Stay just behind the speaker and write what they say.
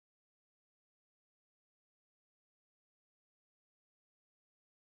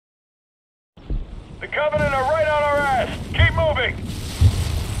Covenant are right on our ass! Keep moving!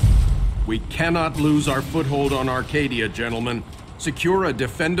 We cannot lose our foothold on Arcadia, gentlemen. Secure a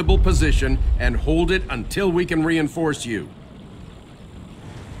defendable position and hold it until we can reinforce you.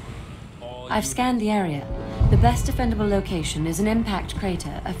 I've scanned the area. The best defendable location is an impact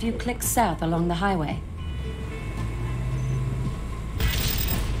crater a few clicks south along the highway.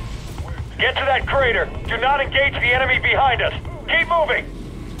 Get to that crater! Do not engage the enemy behind us! Keep moving!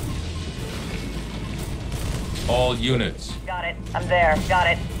 All units. Got it. I'm there. Got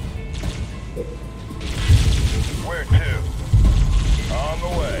it. Where to? On the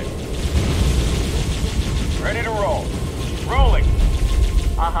way. Ready to roll. Rolling!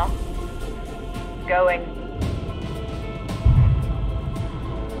 Uh-huh. Going.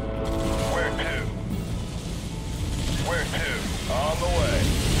 Where to? Where to? On the way.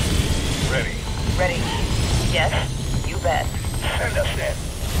 Ready. Ready. Yes, you bet. Send us in.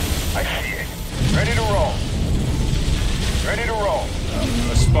 I see it. Ready to roll. Ready to roll.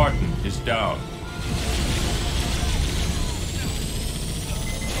 A Spartan is down.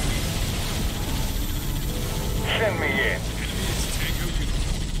 Send me in.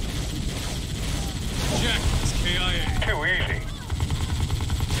 Jack is KIA. Too easy.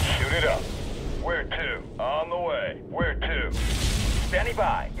 Shoot it up. Where to? On the way. Where to? Standing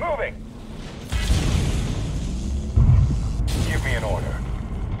by. Moving. Give me an order.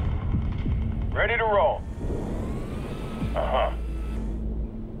 Ready to roll. Uh-huh.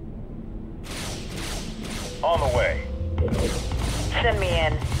 On the way. Send me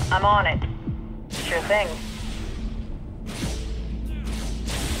in. I'm on it. Sure thing.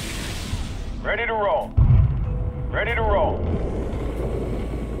 Ready to roll. Ready to roll.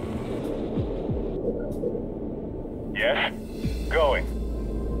 Yes. Going.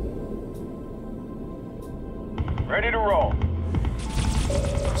 Ready to roll.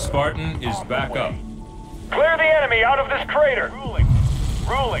 Spartan is back up. Clear the enemy out of this crater! Rolling.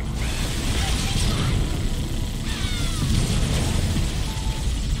 Rolling.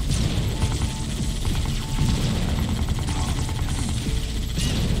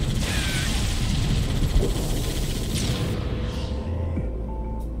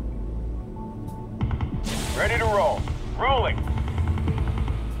 Ready to roll. Rolling.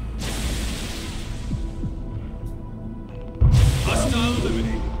 Hostile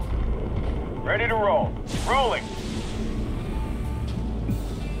eliminated. Ready to roll. Rolling.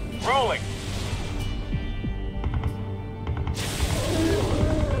 Rolling.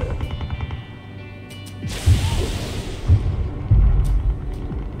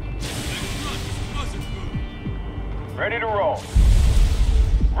 Ready to roll.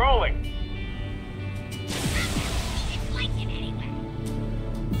 Rolling.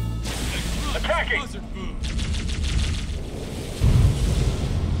 Attacking.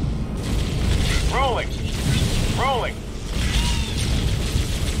 Rolling. Rolling.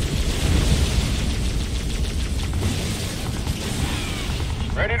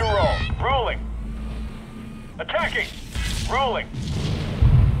 Ready to roll. Rolling. Attacking. Rolling.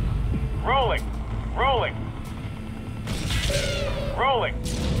 Rolling. Rolling. Rolling.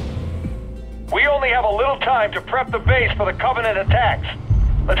 We only have a little time to prep the base for the Covenant attacks.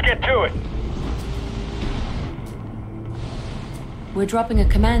 Let's get to it. We're dropping a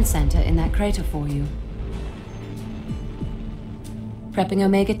command center in that crater for you. Prepping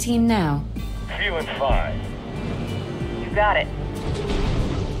Omega Team now. Feeling fine. You got it.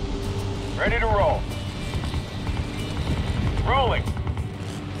 Ready to roll. Rolling.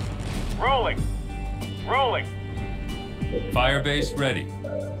 Rolling. Rolling. Firebase ready.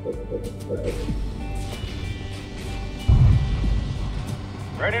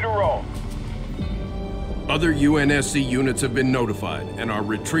 Ready to roll. Other UNSC units have been notified and are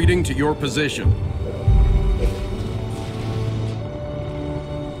retreating to your position.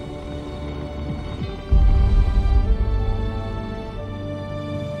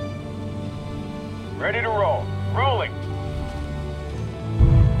 Ready to roll. Rolling.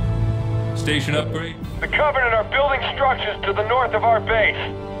 Station upgrade. The Covenant are building structures to the north of our base.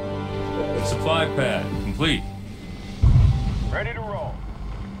 Supply pad complete. Ready to roll.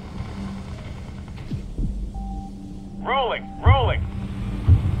 Rolling. Rolling.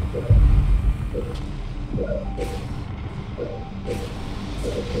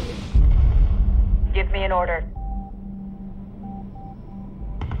 Give me an order.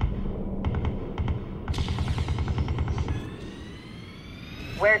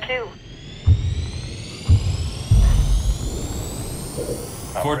 Where to?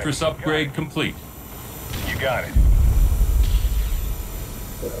 Fortress upgrade complete. You got it.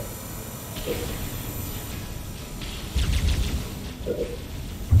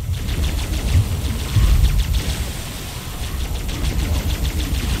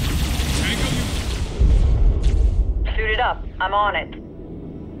 I'm on it.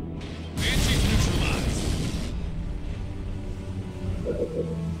 Mantic neutralized.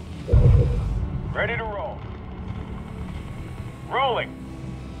 Ready to roll. Rolling.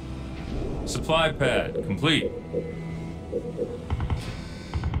 Supply pad complete.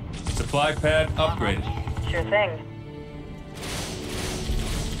 Supply pad upgraded. Sure thing.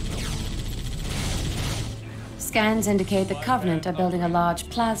 Scans indicate the Covenant are building a large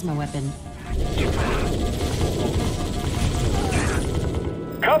plasma weapon.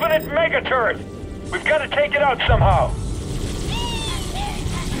 Covenant mega turret! We've got to take it out somehow!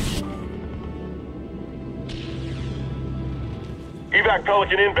 Evac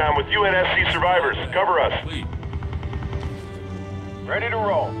Pelican inbound with UNSC survivors. Cover us. Complete. Ready to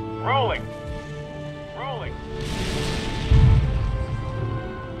roll. Rolling. Rolling.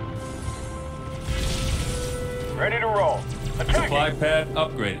 Ready to roll. Attacking. Supply pad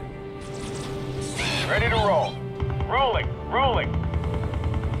upgraded. Ready to roll. Rolling. Rolling.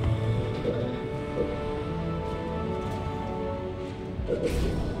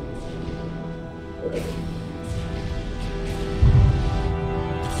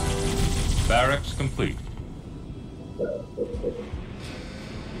 Barracks complete.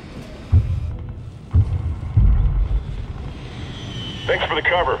 Thanks for the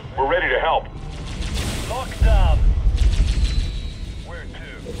cover. We're ready to help. Lockdown. Where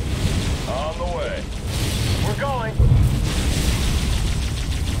to? On the way. We're going.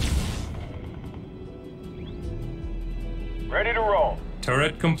 Ready to roll.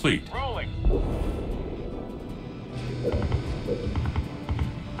 Turret complete. Rolling.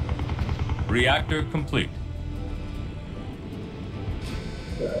 Reactor complete.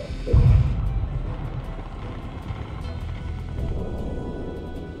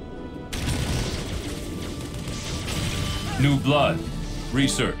 New blood.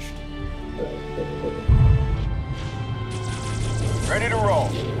 Researched. Ready to roll.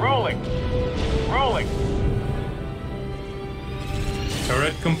 Rolling. Rolling.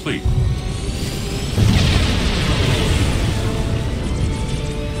 Turret complete.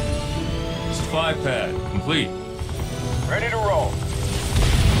 Supply pad complete. Ready to roll.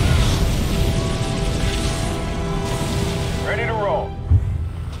 Ready to roll.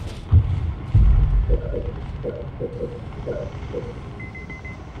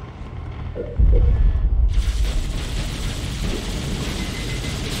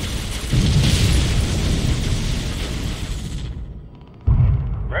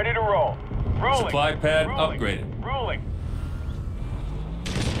 Ready to roll. Rolling. Supply pad Rolling. upgraded. Rolling.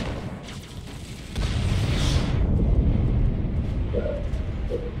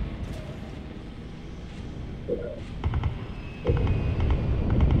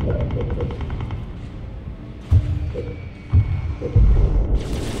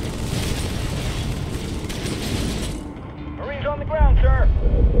 Marines on the ground, sir.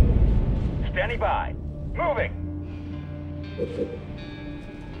 Standing by. Moving.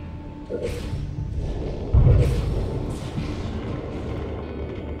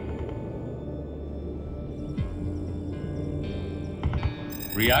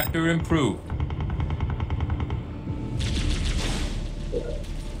 Reactor improved.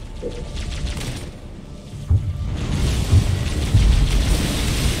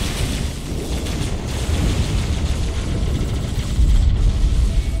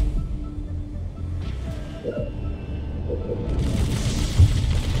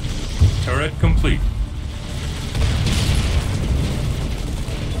 Turret complete.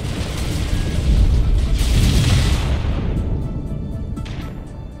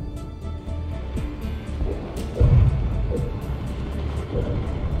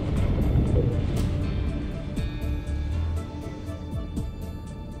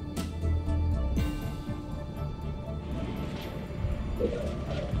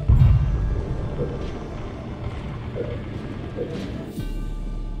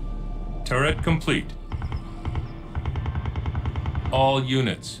 Turret complete. All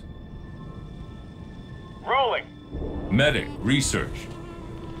units. Rolling. Medic research.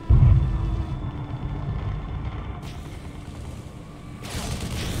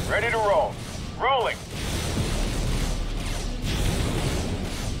 Ready to roll. Rolling.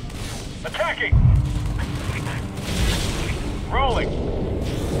 Attacking. Rolling.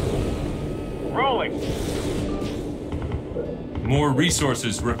 Rolling. More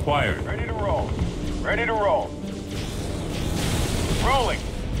resources required. Ready to roll. Ready to roll. Rolling.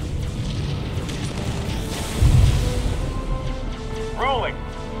 Rolling.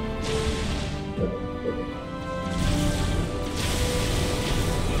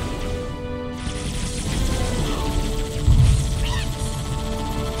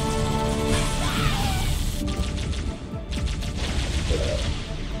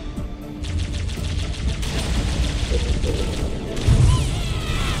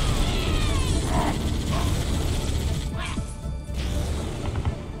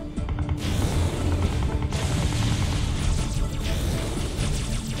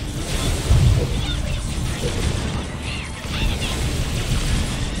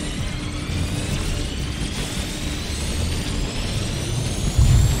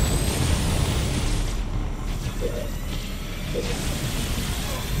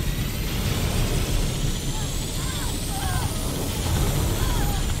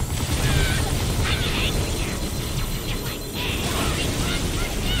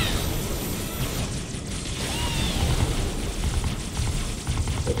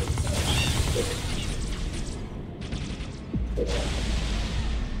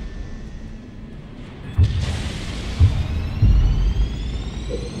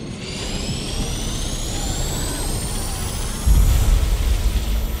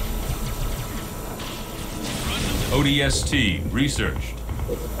 ODST research.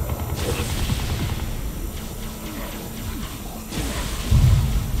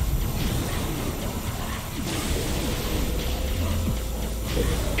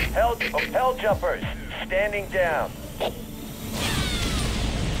 Hell jumpers, standing down.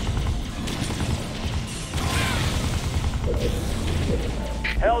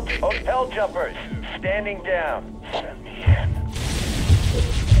 Hell jumpers, standing down. Send me in.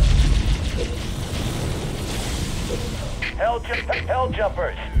 Hell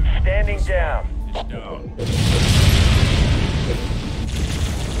jumpers, standing down. Down.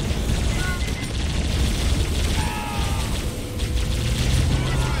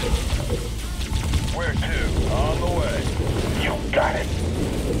 Where to? On the way. You got it.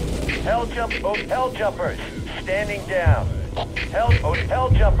 Hell jumpers, standing down. Hell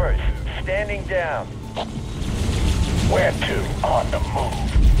jumpers, standing down. Where to? On the move.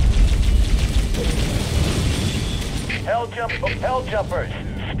 Hell jumpers,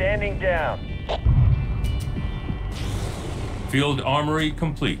 standing down. Field armory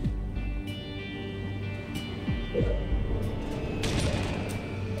complete.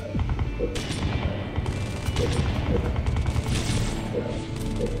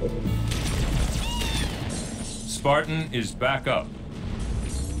 Spartan is back up.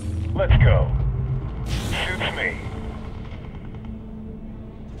 Let's go. Shoots me.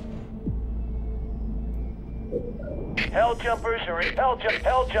 Hell jumpers are in. Hell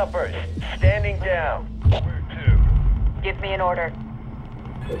jumpers, standing down. Where to? Give me an order.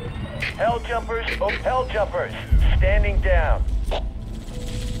 Hell jumpers, standing down.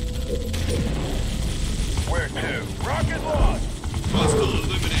 Where to? Rocket launch! Hostile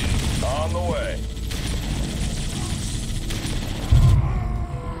eliminated. On the way.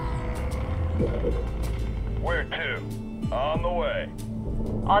 Where to? On the way.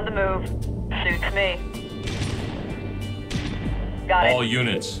 On the move. Suits me. Got it. All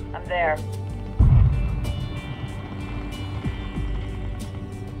units. I'm there.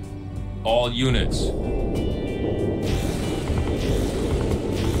 All units.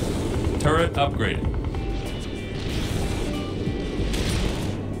 Turret upgraded.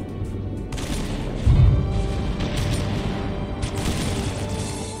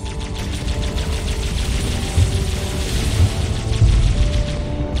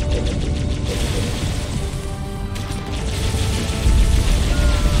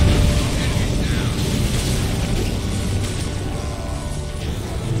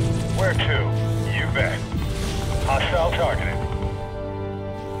 Where to? You bet. Hostile targeted.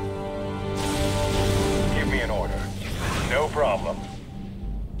 Give me an order. No problem.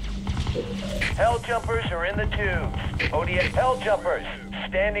 Hell jumpers are in the tubes. ODS hell jumpers,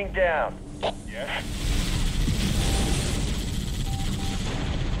 standing down. Yes?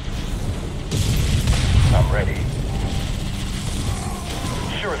 I'm ready.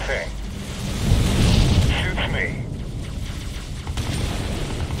 Sure thing. Shoots me.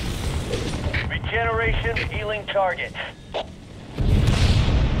 Regeneration healing targets.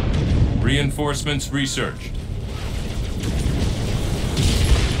 Reinforcements researched.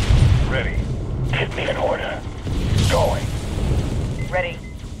 Ready. Give me an order. Going. Ready.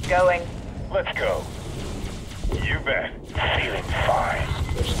 Going. Let's go. You bet. Feeling fine.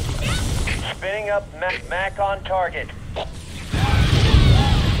 Spinning up Mac on target.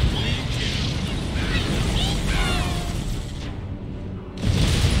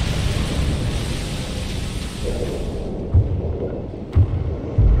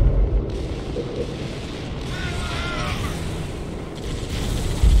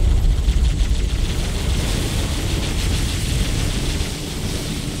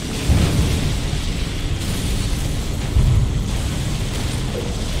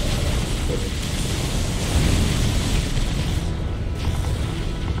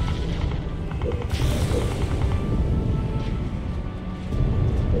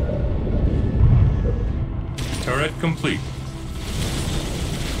 Turret complete.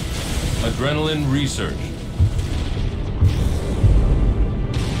 Adrenaline research.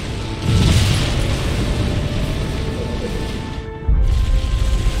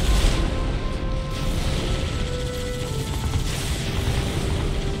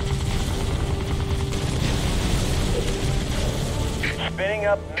 Spinning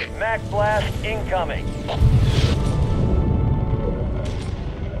up Mac blast incoming.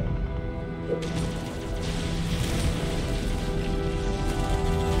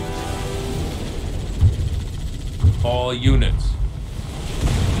 All units.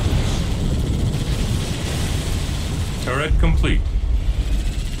 Turret complete.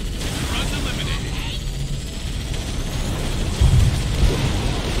 Threat eliminated.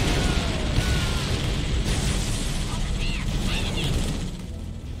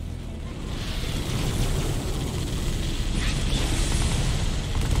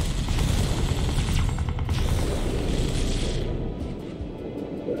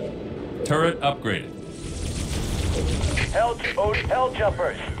 Turret upgraded. Hell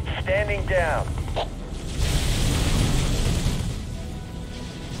jumpers, standing down.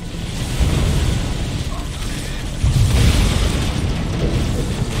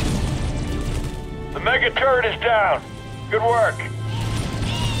 The mega turret is down. Good work.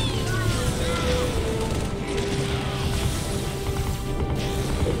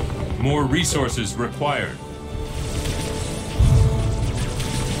 More resources required.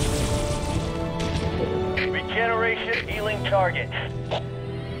 Regeneration healing targets.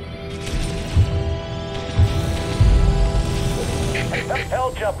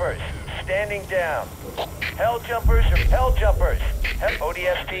 Hell jumpers, standing down. Hell jumpers.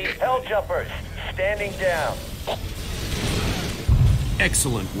 ODST, hell jumpers, standing down.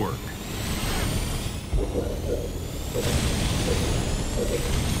 Excellent work.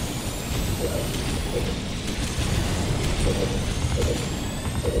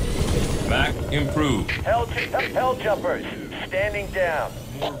 Back improved. Hell jumpers, standing down.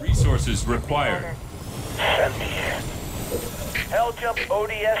 More resources required. Send me in. Hell jump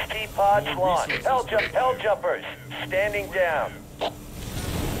ODST pods launched. Hell jumpers, standing down.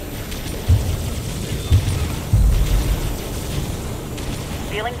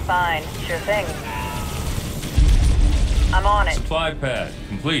 Feeling fine. Sure thing. I'm on it. Supply pad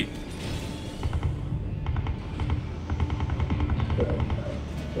complete.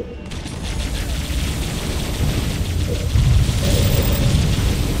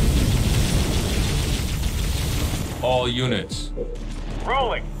 All units.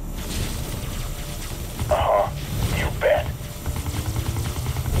 Rolling. You bet.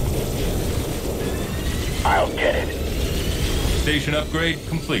 I'll get it. Station upgrade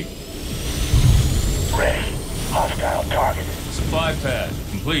complete. Ready. Hostile target. Supply pad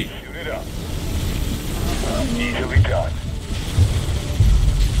complete. Shoot it up. Easily done.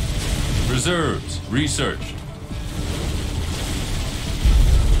 Reserves researched.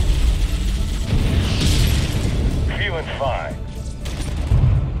 Feeling fine.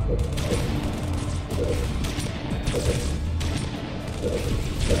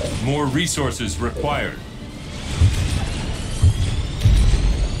 More resources required.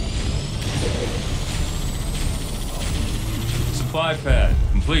 Supply pad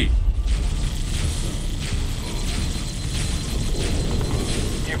complete.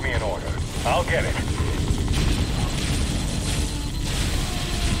 Give me an order. I'll get it.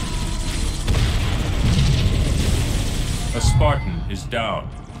 A Spartan is down.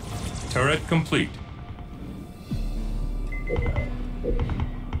 Turret complete.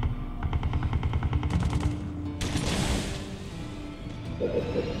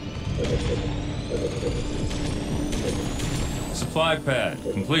 Supply pad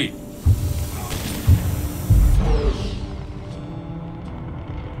complete.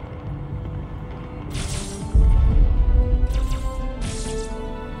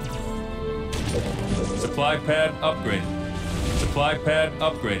 Supply pad upgraded. Supply pad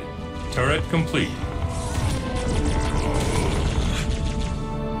upgraded. Turret complete.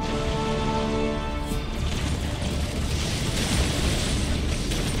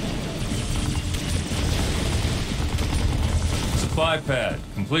 Supply pad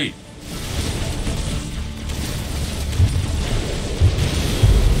complete.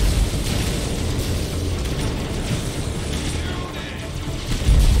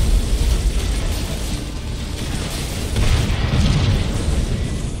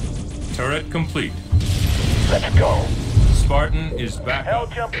 Turret complete. Let's go. Spartan is back Hell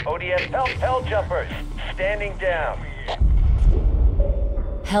up. jump ODS. Hell jumpers, standing down.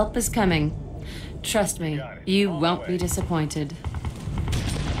 Help is coming. Trust me, you won't be disappointed.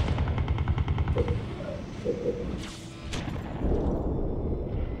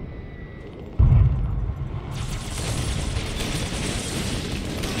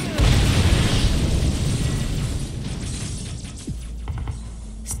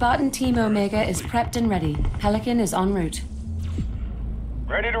 Spartan Team Omega is prepped and ready. Pelican is en route.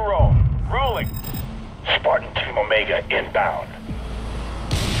 Ready to roll. Rolling. Spartan Team Omega inbound.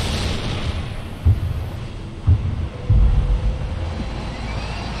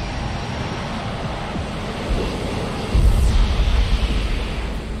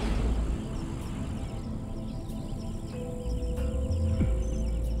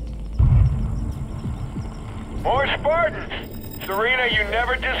 Spartans! Serena, you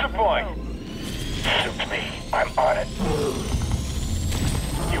never disappoint. Suits me. I'm on it.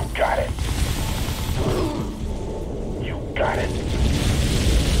 You got it. You got it.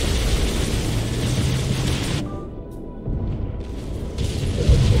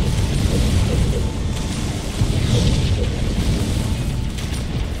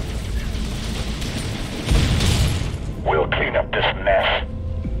 We'll clean up this mess.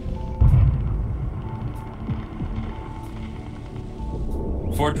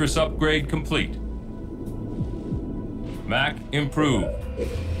 Fortress upgrade complete. Mac improved.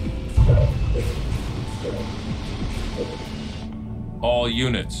 All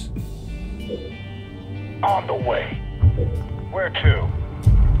units. On the way. Where to?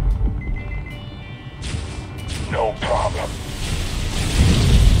 No problem.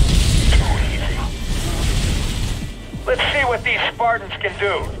 Too easy. Let's see what these Spartans can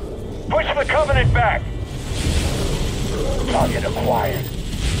do. Push the Covenant back. Target acquired.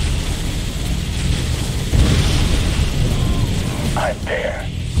 I'm there.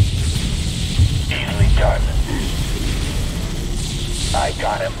 Easily done. I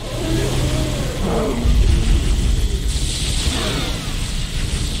got him.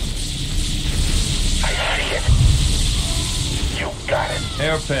 I see it. You got it.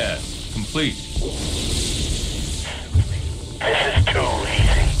 Air pad complete. This is too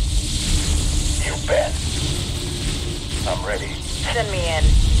easy. You bet. I'm ready. Send me in.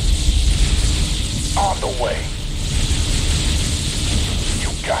 On the way. You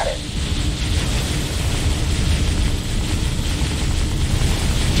got it.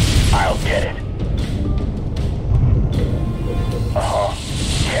 I'll get it. Uh-huh.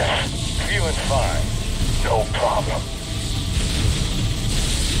 Yes. Feeling fine. No problem.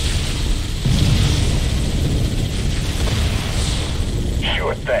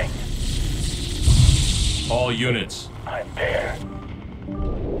 Sure thing. All units. I'm there.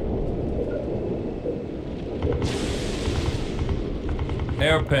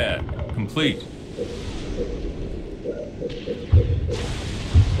 Air pad complete.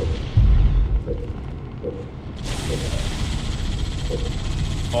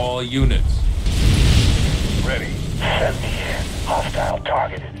 All units. Ready. Send me in. Hostile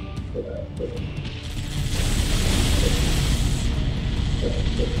targeted.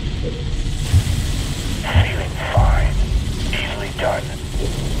 Feeling fine. Easily done.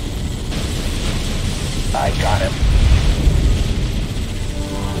 I got him.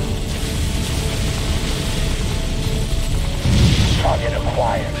 Target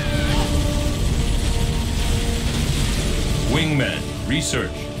acquired. Wingman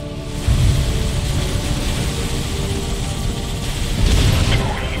research. Too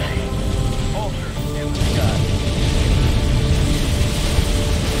easy. Vulture in the sky.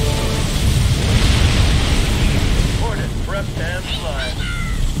 Hornet prepped and flying.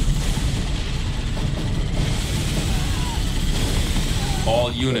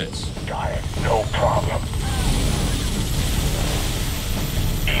 All units. Got it. No problem.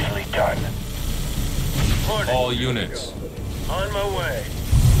 Easily done. Hornet. All units. On my way.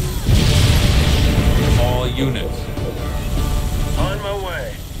 All units. On my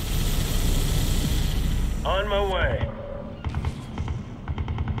way. On my way.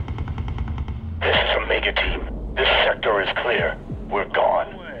 This is Omega Team. This sector is clear. We're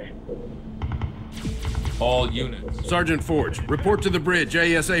gone. All units. Sergeant Forge, report to the bridge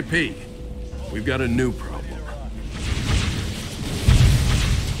ASAP. We've got a new problem.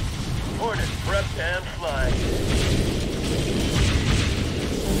 Hornet prepped and flying.